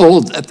been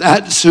told that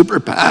that super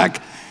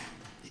PAC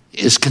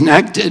is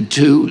connected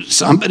to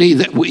somebody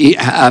that we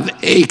have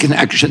a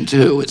connection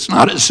to. It's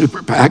not a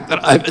super PAC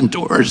that I've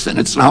endorsed, and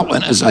it's not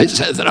one, as I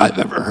said, that I've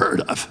ever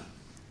heard of.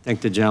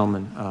 Thank the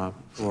gentleman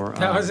for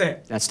That was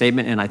it. that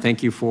statement, and I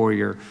thank you for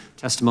your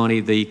testimony.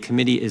 The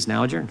committee is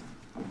now adjourned.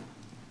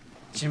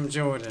 Jim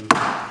Jordan.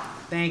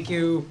 Thank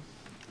you.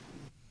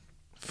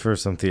 For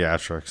some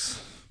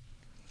theatrics.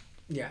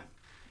 Yeah.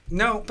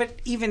 No, but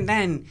even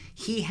then,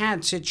 he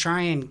had to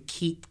try and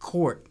keep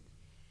court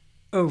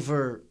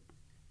over.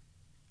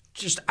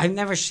 Just, I've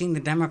never seen the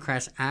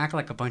Democrats act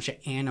like a bunch of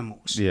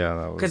animals. Yeah,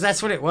 that was. Because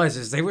that's what it was,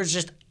 is they were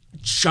just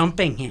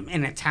jumping him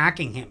and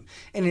attacking him.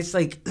 And it's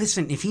like,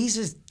 listen, if he's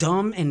as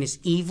dumb and as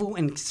evil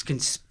and as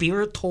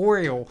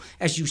conspiratorial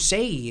as you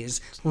say he is,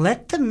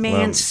 let the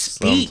man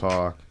speak. Let him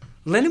talk.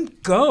 Let him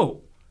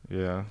go.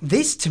 Yeah.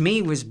 This, to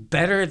me, was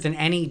better than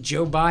any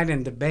Joe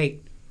Biden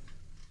debate,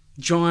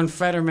 John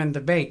Fetterman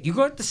debate. You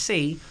got to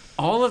see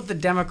all of the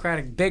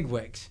Democratic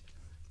bigwigs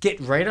get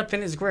right up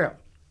in his grill.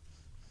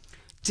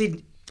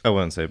 I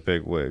wouldn't say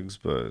big wigs,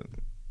 but,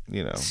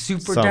 you know.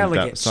 Super some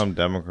delegates. some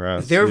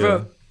Democrats. Their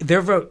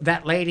yeah. vote,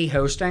 that lady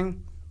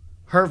hosting,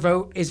 her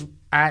vote is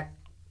at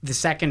the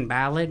second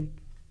ballot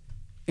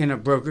in a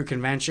broker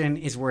convention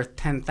is worth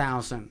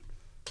 $10,000.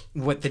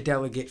 What the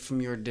delegate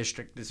from your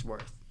district is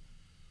worth.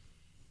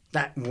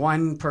 That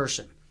one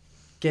person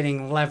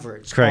getting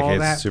leverage. Craig all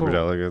hates that super pool.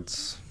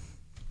 delegates.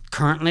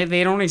 Currently,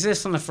 they don't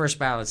exist on the first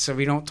ballot, so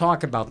we don't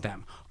talk about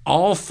them.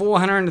 All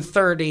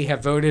 430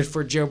 have voted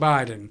for Joe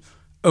Biden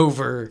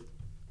over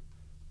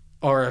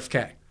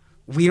RFK.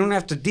 We don't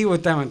have to deal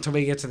with them until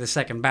we get to the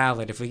second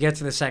ballot. If we get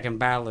to the second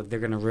ballot, they're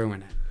going to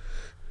ruin it.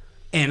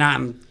 And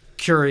I'm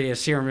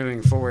curious here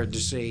moving forward to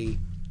see,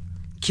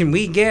 can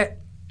we get...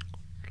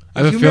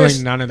 I have a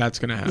feeling none of that's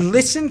going to happen.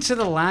 Listen to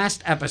the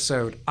last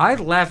episode. I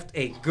left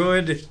a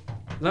good...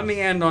 Let me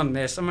end on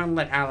this. I'm going to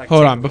let Alec...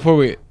 Hold on. Before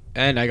we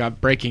end, I got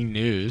breaking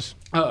news.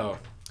 Uh-oh.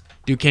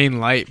 Duquesne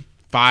Light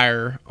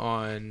fire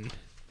on...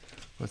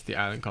 What's the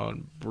island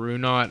called?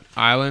 Brunaut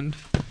Island.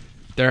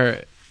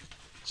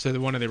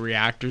 One of the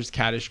reactors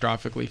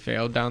catastrophically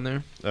failed down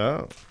there.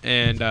 Oh.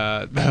 And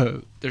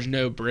there's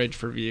no bridge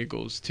for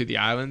vehicles to the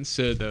island,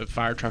 so the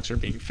fire trucks are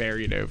being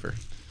ferried over.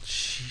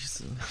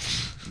 Jesus.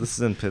 This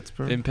is in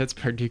Pittsburgh? In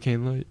Pittsburgh,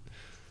 Duquesne Light.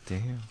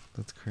 Damn,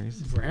 that's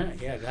crazy.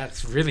 Yeah,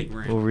 that's really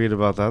random. We'll read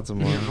about that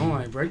tomorrow. Yeah,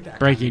 normally break that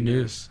Breaking kind of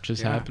news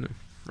just happening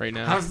right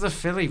now. How's the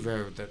Philly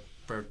road that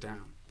broke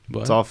down?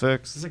 What? It's all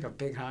fixed. It's like a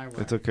big highway.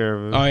 They took care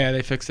of it. Oh yeah,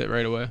 they fixed it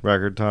right away.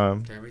 Record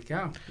time. There we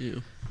go. Yeah.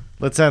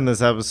 Let's end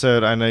this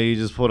episode. I know you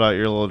just pulled out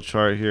your little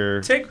chart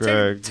here, Take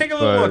Greg. a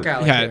little look,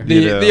 Alec. Yeah,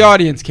 here. the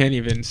audience can't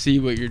even see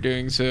what you're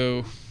doing,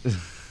 so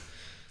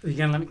You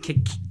gonna let me?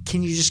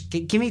 Can you just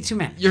give me 2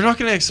 minutes? you're not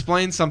gonna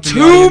explain something.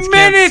 2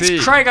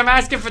 minutes, Craig. I'm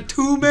asking for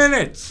 2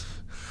 minutes.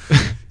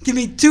 Give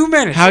me 2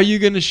 minutes. How are you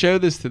gonna show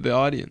this to the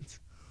audience?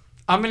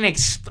 I'm gonna.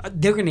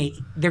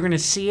 They're gonna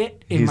see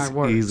it in my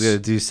words. He's gonna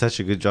do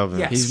such a good job of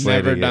Yes. He's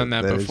explaining never it done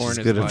that it's before in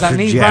just his gonna life. Let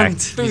me run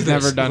project through He's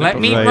this. never done it Let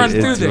me before. run Right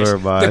through into this. our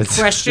The minds.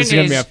 question This is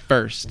gonna be a is,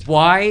 first.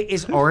 why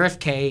is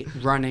RFK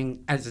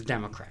running as a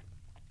Democrat?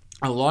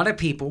 A lot of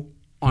people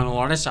on a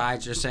lot of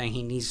sides are saying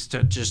he needs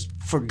to just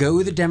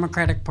forgo the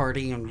Democratic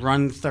Party and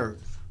run third,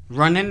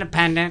 run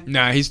independent.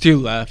 Nah, he's too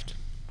left.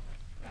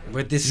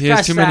 We'll He has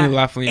discuss too many that.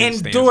 left-leaning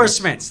stances.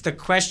 Endorsements. The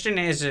question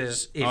is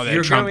if Oh, that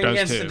you're Trump going does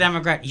against too. the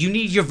Democrat, you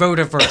need your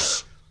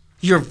voterverse,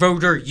 your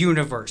voter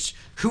universe.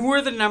 Who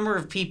are the number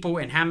of people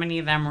and how many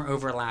of them are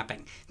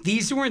overlapping?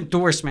 These are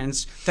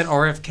endorsements that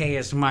RFK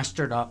has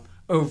mustered up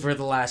over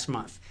the last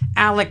month.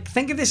 Alec,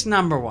 think of this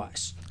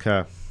number-wise.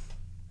 Okay.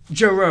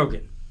 Joe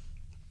Rogan.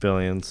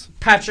 Billions.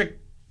 Patrick,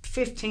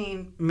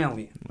 15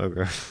 million.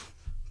 Okay.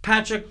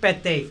 Patrick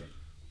Bet David,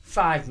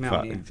 5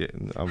 million.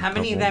 I'm How many of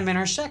comfortable. them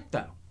intersect,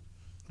 though?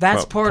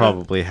 That's part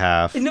probably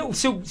half. No,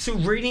 so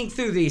reading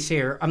through these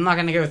here, I'm not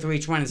going to go through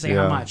each one and say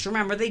how Yeah. much.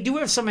 Remember, they do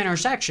have some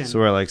intersection. So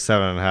we're at like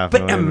 7.5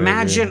 But million,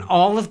 imagine maybe.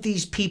 all of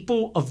these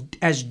people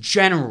as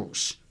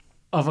generals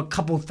of a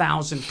couple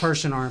thousand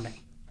person army.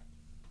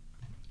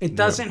 It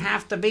doesn't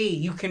have to be.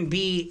 You can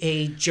be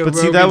a Joe But see,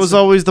 Rogan that was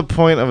always the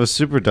point of a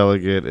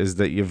superdelegate, is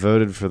that you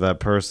voted for that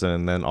person,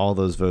 and then all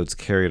those votes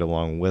carried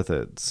along with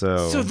it.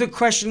 So the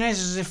question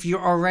is if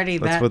you're already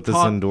That's that what this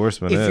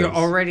endorsement if is. you're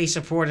already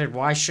supported,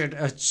 why should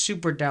a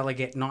super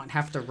delegate not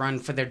have to run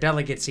for their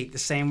delegate seat the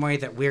same way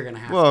that we're going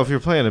to have? Well, if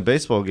you're playing a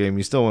baseball game,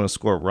 you still want to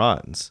score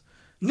runs.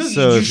 No,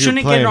 so you if you're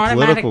shouldn't playing get a an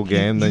political automatic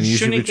game, then you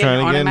should be shouldn't trying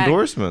to get automatic-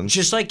 endorsements.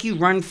 Just like you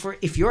run for,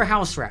 if you're a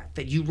house rat,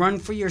 that you run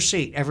for your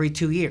seat every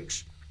 2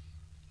 years.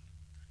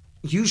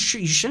 You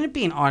shouldn't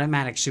be an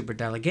automatic super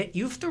delegate.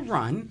 You have to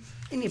run,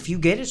 and if you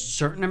get a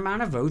certain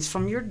amount of votes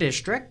from your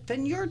district,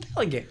 then you're a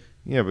delegate.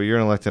 Yeah, but you're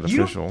an elected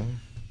official.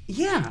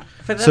 Yeah,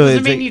 but that So doesn't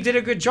it's mean a- you did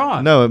a good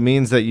job. No, it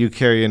means that you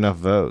carry enough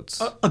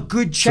votes. A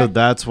good check. So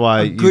that's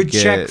why a you good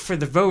get check for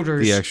the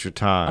voters. the extra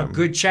time. A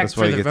good check That's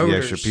for why you the get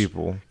voters. the extra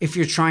people. If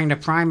you're trying to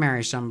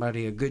primary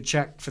somebody, a good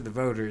check for the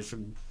voters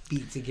would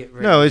be to get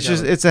rid No, of it's each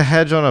just other. it's a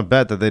hedge on a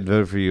bet that they'd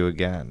vote for you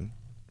again,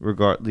 with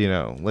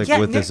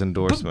Yeah, this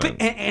endorsement.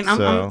 And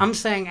I'm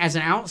saying, as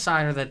an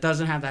outsider that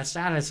doesn't have that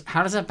status,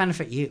 how does that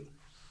benefit you?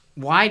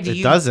 Why do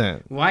you? It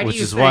doesn't. Why which do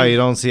you is think, why you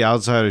don't see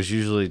outsiders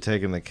usually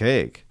taking the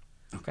cake.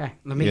 Okay,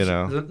 let me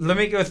let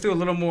me go through a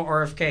little more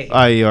RFK.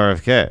 I.e.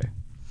 RFK.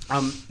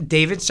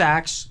 David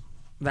Sachs,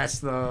 that's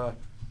the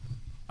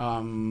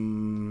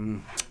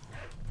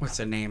what's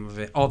the name of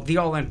it? Oh, the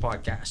All In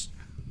podcast.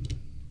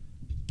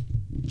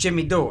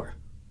 Jimmy Dore,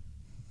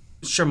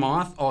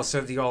 Shamoth,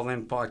 also the All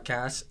In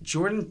podcast.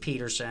 Jordan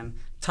Peterson,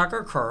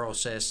 Tucker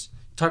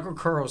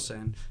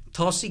Carlson,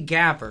 Tulsi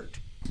Gabbard,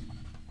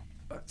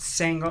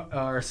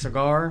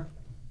 Cigar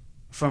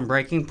from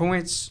Breaking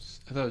Points.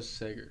 I thought it was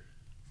Sager.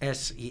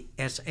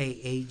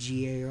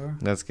 Saagar.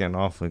 That's getting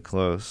awfully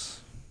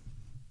close.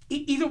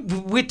 Either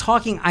we're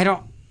talking.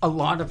 A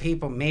lot of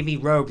people, maybe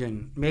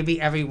Rogan, maybe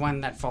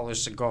everyone that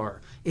follows Cigar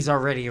is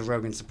already a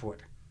Rogan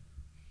supporter.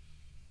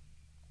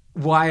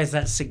 Why is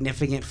that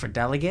significant for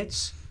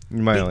delegates? You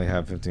might only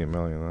have 15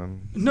 million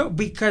then. No,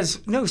 because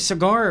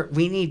Cigar,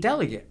 we need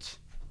delegates.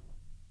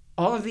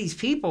 All of these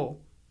people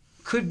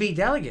could be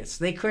delegates.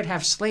 They could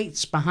have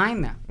slates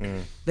behind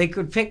them. They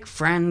could pick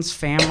friends,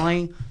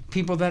 family,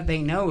 people that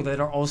they know that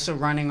are also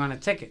running on a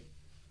ticket.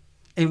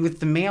 And with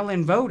the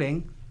mail-in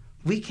voting,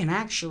 we can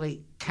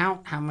actually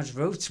count how much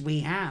votes we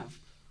have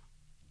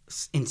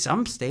in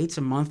some states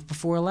a month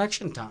before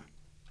election time.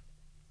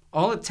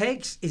 All it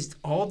takes is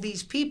all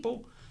these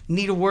people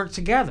need to work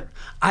together.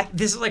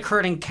 This is like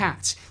herding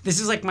cats. This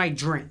is like my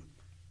dream.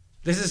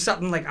 This is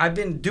something like I've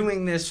been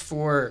doing this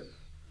for.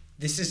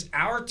 This is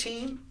our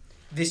team.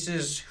 This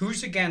is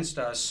who's against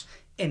us.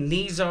 And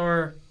these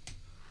are.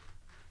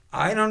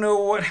 I don't know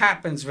what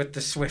happens with the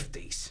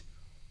Swifties.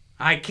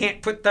 I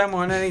can't put them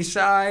on any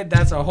side.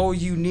 That's a whole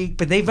unique.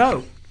 But they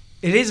vote.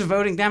 It is a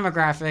voting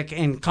demographic.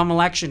 And come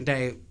election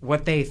day,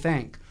 what they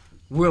think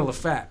will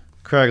affect.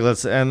 Craig,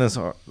 let's end this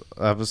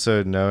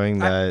episode knowing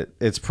that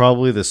it's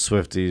probably the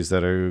Swifties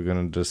that are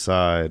going to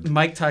decide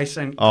Mike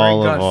Tyson,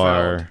 all Greg of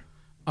Gutfeld,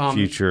 our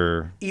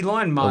future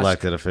Elon Musk,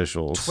 elected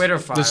officials. Twitter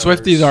The filers,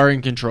 Swifties are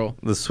in control.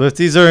 The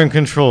Swifties are in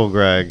control,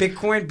 Greg.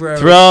 Bitcoin Bros.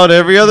 Throw out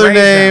every other Ray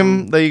name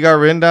Zone, that you got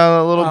written down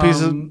on a little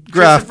piece of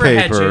graph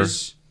Christopher paper.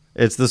 Hedges,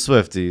 It's the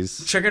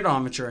Swifties.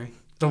 Trigonometry,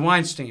 the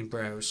Weinstein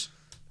Bros,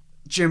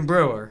 Jim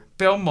Brewer,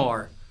 Bill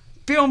Maher.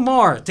 Bill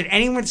Maher. Did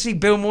anyone see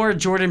Bill Maher,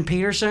 Jordan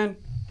Peterson?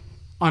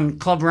 On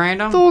Club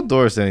Random? Don't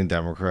endorse any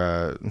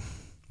Democrat.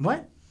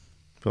 What?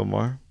 Bill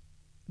Maher?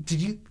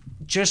 Did you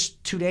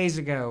just 2 days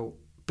ago?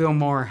 Bill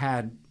Maher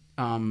had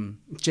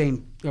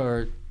RFK.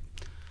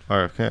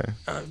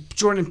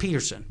 Jordan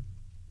Peterson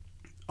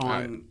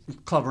on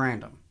Club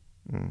Random.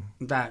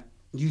 That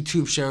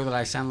YouTube show that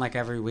I send like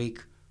every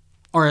week,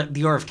 or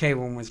the RFK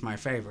one was my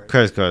favorite.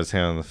 Chris got his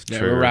hand on the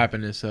trigger. We're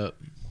wrapping this up.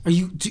 Are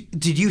you?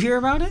 Did you hear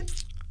about it?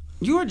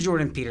 You're a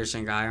Jordan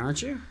Peterson guy,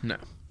 aren't you? No.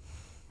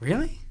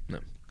 Really? No.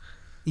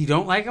 You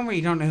don't like him, or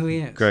you don't know who he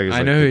is? Greg is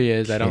I know who he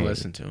is. I don't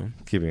listen to him.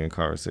 Keeping a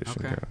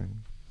conversation Okay.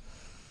 going.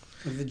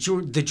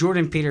 The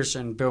Jordan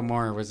Peterson Bill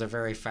Maher was a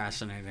very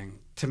fascinating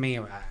to me.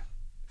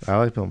 I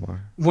like Bill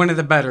Maher. One of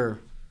the better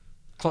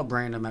Club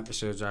Random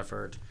episodes I've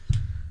heard.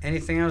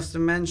 Anything else to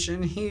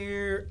mention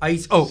here?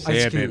 Ice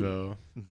Cube.